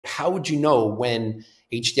how would you know when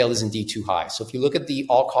HDL is indeed too high? So if you look at the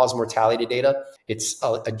all-cause mortality data, it's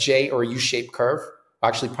a J or a U-shaped curve,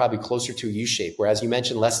 actually probably closer to a U-shape, whereas you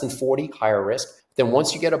mentioned less than 40, higher risk. Then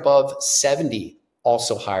once you get above 70,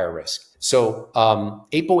 also higher risk. So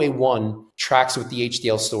ApoA1 tracks with the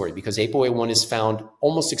HDL story because ApoA1 is found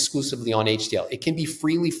almost exclusively on HDL. It can be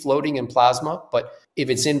freely floating in plasma, but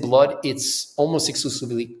if it's in blood, it's almost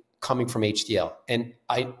exclusively coming from HDL. And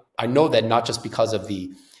I know that not just because of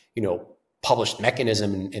the, published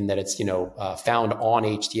mechanism and that it's, found on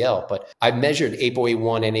HDL, but I've measured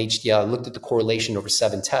ApoA1 and HDL. I looked at the correlation over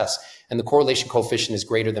 7 tests, and the correlation coefficient is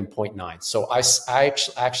greater than 0.9. So I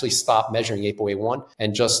actually stopped measuring ApoA1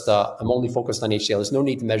 and just, I'm only focused on HDL. There's no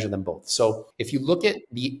need to measure them both. So if you look at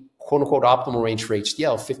the quote unquote optimal range for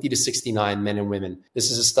HDL, 50 to 69 men and women. This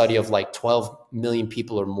is a study of like 12 million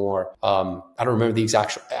people or more. I don't remember the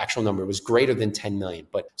exact actual number. It was greater than 10 million.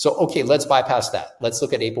 But so, okay, let's bypass that. Let's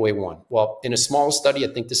look at ApoA1. Well, in a small study,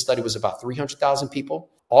 I think this study was about 300,000 people.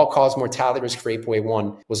 All-cause mortality risk for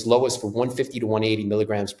ApoA1 was lowest for 150 to 180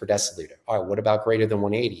 milligrams per deciliter. All right, what about greater than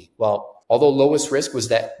 180? Well, although lowest risk was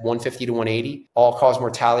that 150 to 180, all-cause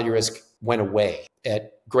mortality risk went away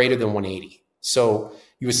at greater than 180. So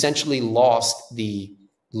you essentially lost the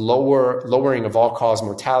lowering of all-cause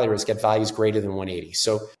mortality risk at values greater than 180.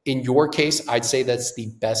 So in your case, I'd say that's the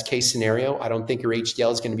best case scenario. I don't think your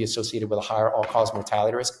HDL is going to be associated with a higher all-cause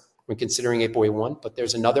mortality risk when considering ApoA1, but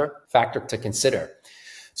there's another factor to consider.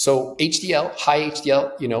 So HDL, high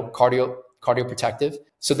HDL, cardioprotective.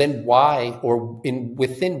 So then why, or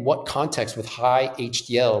within what context would high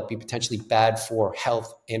HDL be potentially bad for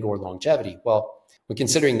health and or longevity? Well, when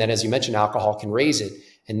considering that, as you mentioned, alcohol can raise it,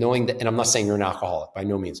 and knowing that, and I'm not saying you're an alcoholic, by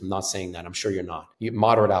no means, I'm not saying that, I'm sure you're not, you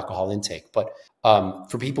moderate alcohol intake, but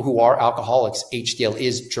for people who are alcoholics, HDL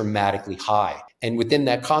is dramatically high. And within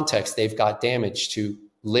that context, they've got damage to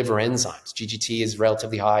liver enzymes. GGT is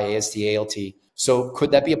relatively high, AST, ALT. So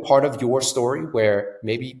could that be a part of your story where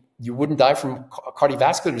maybe you wouldn't die from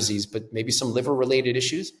cardiovascular disease, but maybe some liver-related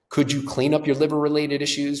issues? Could you clean up your liver-related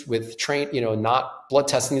issues with not blood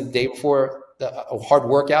testing the day before a hard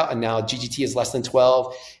workout, and now GGT is less than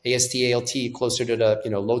 12, AST, ALT closer to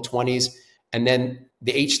the low 20s, and then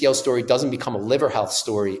the HDL story doesn't become a liver health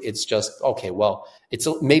story. It's just, okay, well,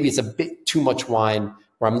 maybe it's a bit too much wine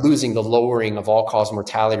where I'm losing the lowering of all-cause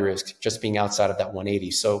mortality risk just being outside of that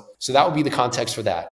 180. So that would be the context for that.